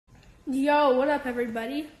Yo, what up,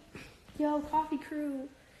 everybody? Yo, Coffee Crew,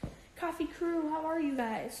 how are you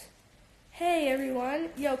guys? Hey, everyone.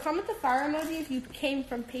 Yo, comment the fire emoji if you came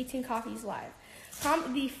from Peyton Coffee's live.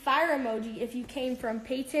 Comment the fire emoji if you came from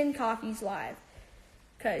Peyton Coffee's live.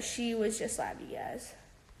 Because she was just live, you guys.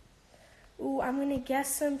 Ooh, I'm going to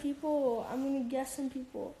guess some people.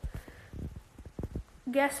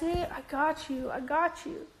 Guess me? I got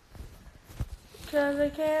you. Because I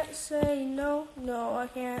can't say no. No, I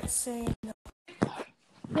can't say no.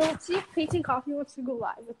 Well, let's see if Peyton Coffee wants to go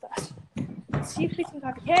live with us. Let's see if Peyton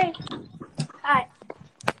Coffee. Hey. Hi.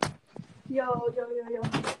 Yo.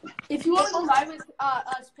 If you want to go live with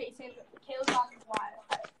us, Peyton, Kayla's Coffee's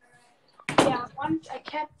live. Yeah, I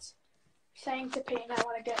kept saying to Peyton I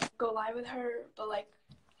want to go live with her, but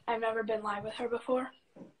I've never been live with her before.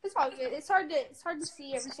 It's all good. It's hard to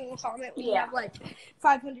see every single comment when you have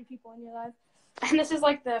 500 people in your live. And this is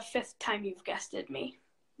the 5th time you've guested me.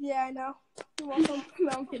 Yeah, I know. You're welcome.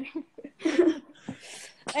 No, I'm kidding.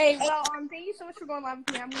 Hey, well, thank you so much for going live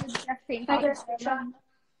with me. I'm going to guess Peyton Coffee.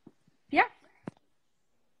 Yeah.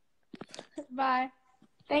 Bye.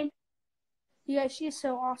 Thank you. Yeah, she is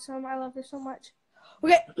so awesome. I love her so much.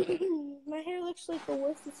 Okay. My hair looks like the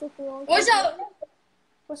worst. It's like the wrong. What's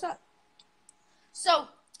up? So,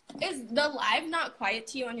 is the live not quiet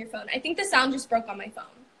to you on your phone? I think the sound just broke on my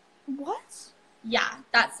phone. What? Yeah,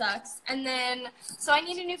 that sucks. And then, so I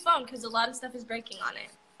need a new phone because a lot of stuff is breaking on it.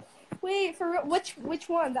 Wait, for real? Which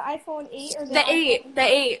one? The iPhone 8 or the 8? The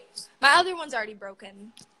 8. My other one's already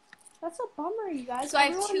broken. That's a bummer, you guys. So I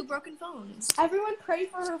have 2 broken phones. Everyone pray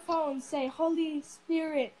for her phone. Say, Holy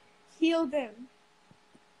Spirit, heal them.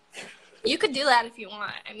 You could do that if you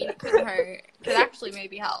want. I mean, it couldn't hurt. It could actually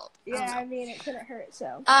maybe help. Yeah, I mean, it couldn't hurt,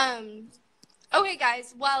 so. Okay,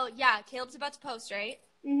 guys. Well, yeah, Caleb's about to post, right?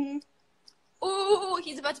 Mm-hmm. Ooh,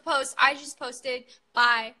 he's about to post. I just posted.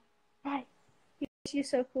 Bye. Bye.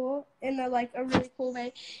 She's so cool in a really cool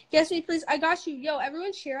way. Guess me, please. I got you. Yo,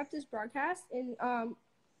 everyone share up this broadcast and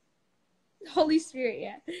Holy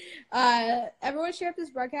Spirit, yeah. Everyone share up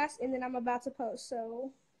this broadcast and then I'm about to post.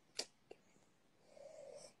 So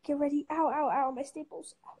get ready. Ow, my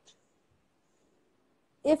staples. Ouch.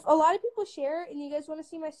 If a lot of people share and you guys want to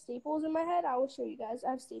see my staples in my head, I will show you guys.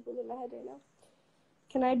 I have staples in my head right now.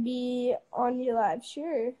 Can I be on your live?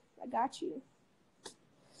 Sure. I got you.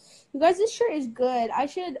 You guys, this shirt is good. I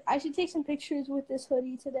should take some pictures with this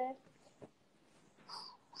hoodie today.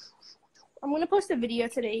 I'm going to post a video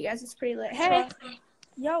today, you guys. It's pretty lit. Hey.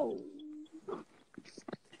 Yo.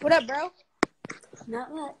 What up, bro?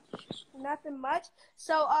 Not much. Nothing much.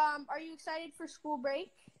 So, are you excited for school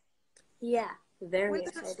break? Yeah, very When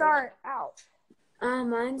excited. does it start? Ouch.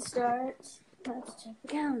 Mine starts, let's check the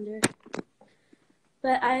calendar.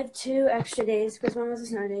 But I have 2 extra days because one was a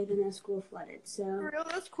snow day, then the school flooded. So For real?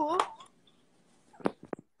 That's cool.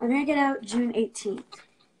 I'm going to get out June 18th.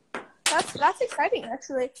 That's exciting,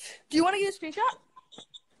 actually. Do you want to get a screenshot?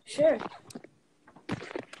 Sure.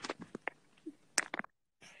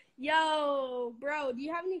 Yo, bro, do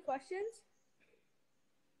you have any questions?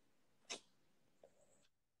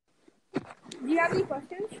 What? Do you have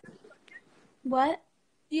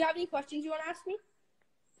any questions you want to ask me?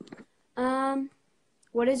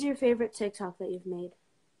 What is your favorite TikTok that you've made?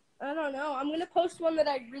 I don't know. I'm going to post one that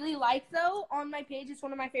I really like, though, on my page. It's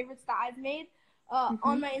one of my favorites that I've made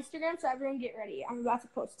on my Instagram, so everyone get ready. I'm about to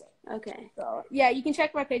post it. Okay. So, yeah, you can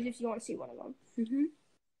check my page if you want to see one of them. Mm-hmm.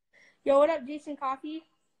 Yo, what up, Jason Coffee?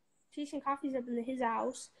 Jason Coffee's up in his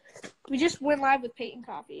house. We just went live with Peyton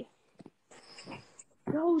Coffee.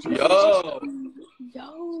 Yo, Jason.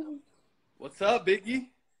 Yo. What's up, Biggie?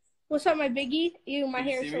 What's up, my biggie? Ew, my Can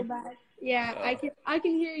you hair is see so me? bad. Yeah, I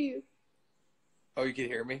can hear you. Oh, you can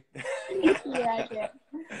hear me? Yeah, I can.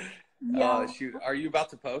 Yo. Shoot. Are you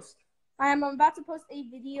about to post? I'm about to post a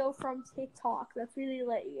video from TikTok. That's really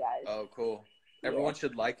lit, you guys. Oh, cool. Everyone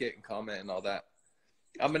should like it and comment and all that.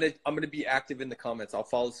 I'm gonna be active in the comments. I'll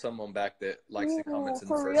follow someone back that likes the comments in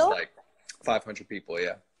the for first real? 500 people.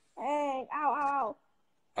 Yeah. Hey, ow.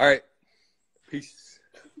 All right. Peace.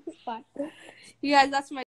 Bye. You guys,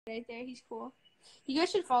 that's my right there. He's cool. You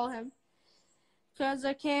guys should follow him. Cause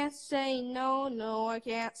I can't say no, I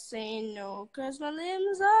can't say no. Cause my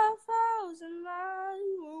limbs are frozen, I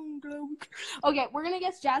won't go. Okay, we're gonna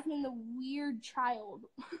guess Jasmine the weird child.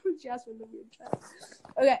 Jasmine the weird child.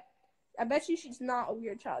 Okay, I bet you she's not a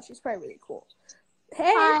weird child. She's probably really cool.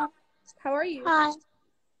 Hey, Hi. How are you? Hi.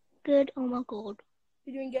 Good. Oh my god.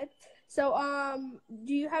 You're doing good? So,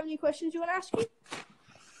 do you have any questions you want to ask me?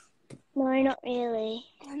 No, not really.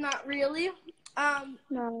 Not really.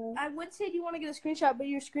 No. I would say do you want to get a screenshot, but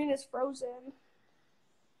your screen is frozen.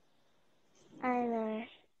 I know.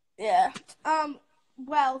 Yeah, Yeah.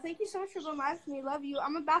 Well, thank you so much for going live with me. Love you.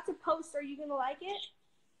 I'm about to post. Are you gonna like it?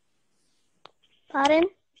 Pardon?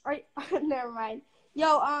 Never mind.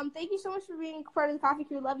 Yo, thank you so much for being part of the coffee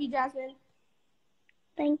crew. Love you, Jasmine.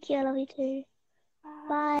 Thank you. I love you too.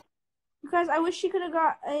 Bye. Because I wish she could have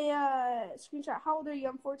got a screenshot. How old are you?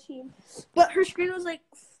 I'm 14. But her screen was like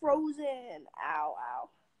frozen. Ow, ow.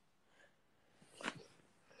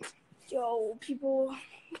 Yo, people.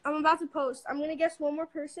 I'm about to post. I'm gonna guess one more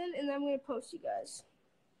person and then I'm gonna post you guys.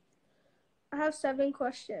 I have 7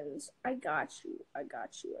 questions. I got you. I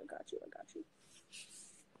got you. I got you. I got you.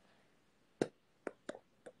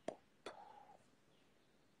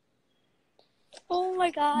 Oh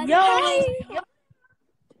my God. Yo. Hi.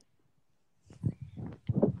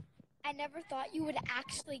 I never thought you would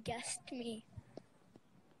actually guess me.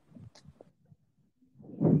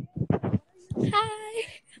 Hi.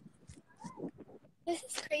 This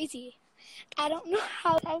is crazy. I don't know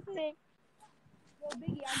how it's happening. Yo,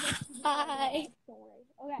 Biggie, I guess you Hi. don't worry.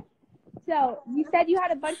 Okay. So, you said you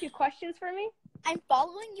had a bunch of questions for me? I'm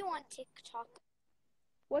following you on TikTok.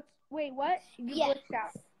 Wait, what? You Yeah. glitched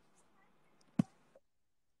out.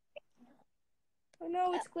 Oh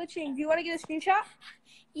no, it's glitching. Do you want to get a screenshot?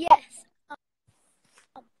 Yes.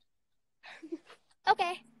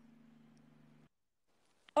 Okay.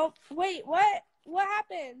 Oh, wait, what? What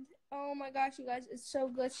happened? Oh my gosh, you guys, it's so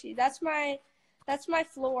glitchy. That's my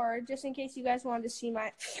floor, just in case you guys wanted to see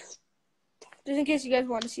my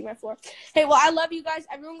floor. Hey, well, I love you guys.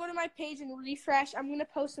 Everyone go to my page and refresh. I'm going to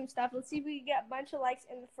post some stuff. Let's see if we can get a bunch of likes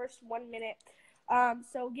in the first 1 minute.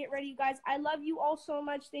 So get ready, you guys. I love you all so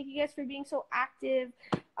much. Thank you guys for being so active.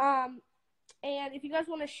 And if you guys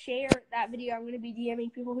want to share that video, I'm going to be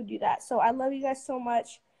DMing people who do that. So I love you guys so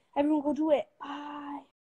much. Everyone go do it. Bye.